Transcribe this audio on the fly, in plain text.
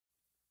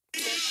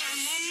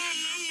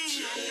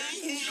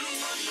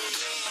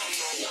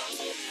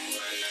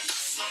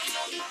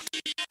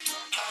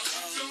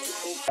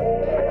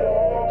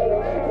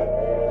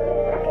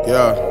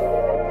Yeah,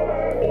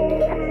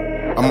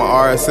 I'm a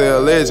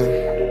RSL legend,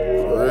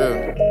 for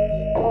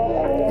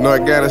real. No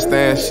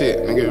Afghanistan shit,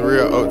 nigga,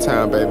 real old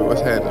time, baby,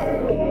 what's happening?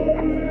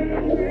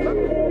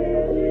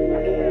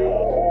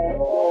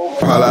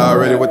 Probably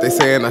already what they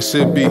saying I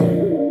should be.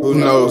 Who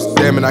knows,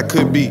 damn it, I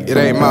could be. It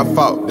ain't my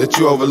fault that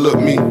you overlook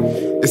me.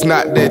 It's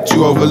not that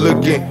you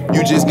overlooking,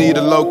 you just need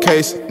a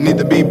location. Need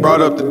to be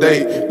brought up to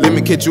date. Let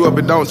me catch you up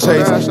and don't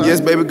chase.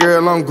 Yes, baby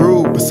girl, I'm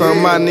groove, but some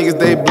of my niggas,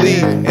 they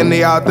bleed. And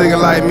they all thinking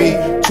like me.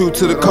 True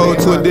to the code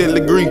to a deadly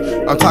degree.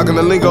 I'm talking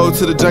the lingo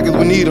to the junkies,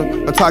 we need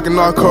them. I'm talking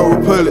Narco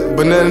Republic,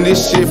 but none of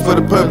this shit for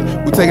the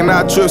public. We taking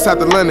our trips out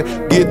to London,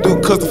 get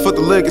through custom for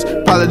the luggage.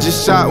 Probably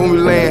just shot when we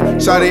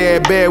land. Shot they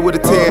ass bad with a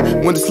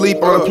 10. Went to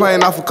sleep on a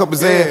plane off a couple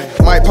Zan.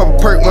 Might pop a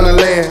perk when I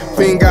land.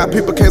 Fiend got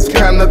people, can't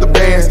counting up the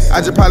bands.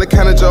 I just probably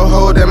counted your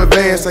whole damn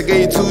advance. I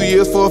gave you 2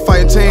 years for a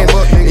fighting chance.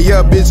 And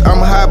yeah, bitch,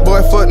 I'm a hot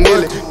boy, fuck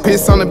Nelly.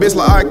 Piss on the bitch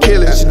like R.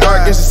 Kelly. She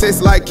dark and she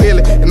sexy like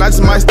Kelly. And I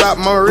just might stop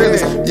my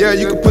realist. Yeah,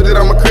 you can put it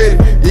on my credit.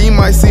 Yeah, you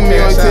might see me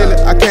on tele.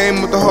 I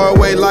came with the hard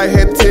way, life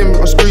had to tell me.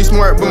 I'm street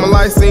smart, but my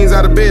life seems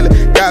out of belly.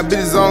 Got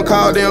bitches on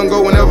call, they don't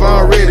go whenever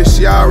I'm ready.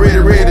 She already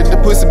ready, the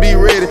pussy be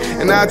ready.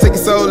 And I'll take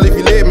your soul if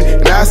you let me.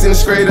 And I'll send it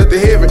straight up to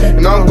heaven.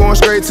 And I'm going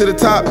straight to the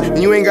top,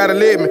 and you ain't gotta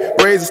let me.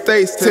 Raise the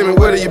stakes, tell me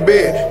where do you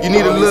bet. You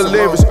need a little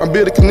leverage, I'm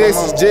building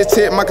connections. Just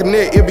check my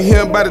connect, it'll be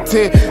him by the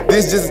 10.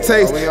 This just a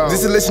taste,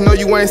 this to let you know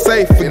you ain't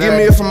safe. Forgive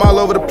me if I'm all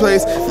over the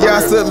place. Yeah,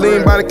 I still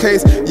lean by the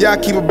case. Yeah, I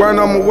keep a burn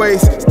on my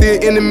waist.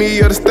 Still enemy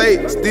of the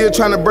state, still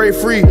trying to break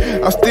free.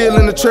 I'm still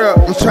in the trap,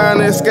 I'm trying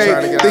to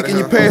escape. Thinking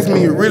you passed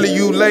me, really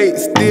you late.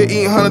 Still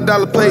eating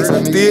 $100 plates,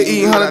 still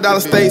eating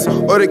 $100 steaks.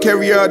 Order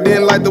caviar,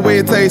 didn't like the way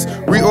it tastes.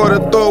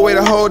 Reorder, throw away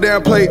the whole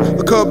damn plate.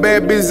 A couple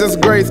bad bitches, that's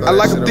grace. I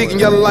like them thick and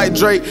yellow like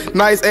Drake.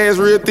 Nice ass,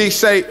 real thick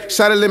shape.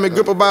 Shot it, let me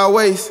grip her by her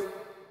waist.